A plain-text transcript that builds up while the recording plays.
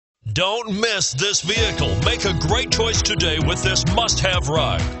Don't miss this vehicle. Make a great choice today with this must-have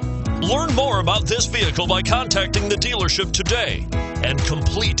ride. Learn more about this vehicle by contacting the dealership today and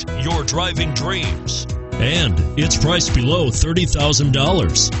complete your driving dreams. And it's priced below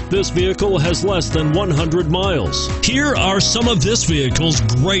 $30,000. This vehicle has less than 100 miles. Here are some of this vehicle's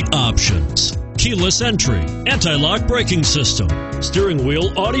great options: keyless entry, anti-lock braking system, steering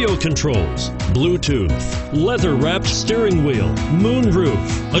wheel audio controls, Bluetooth, leather-wrapped steering wheel,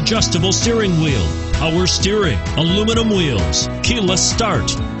 moonroof, adjustable steering wheel, power steering, aluminum wheels, keyless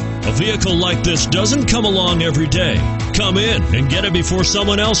start. A vehicle like this doesn't come along every day. Come in and get it before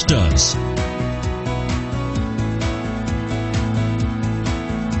someone else does.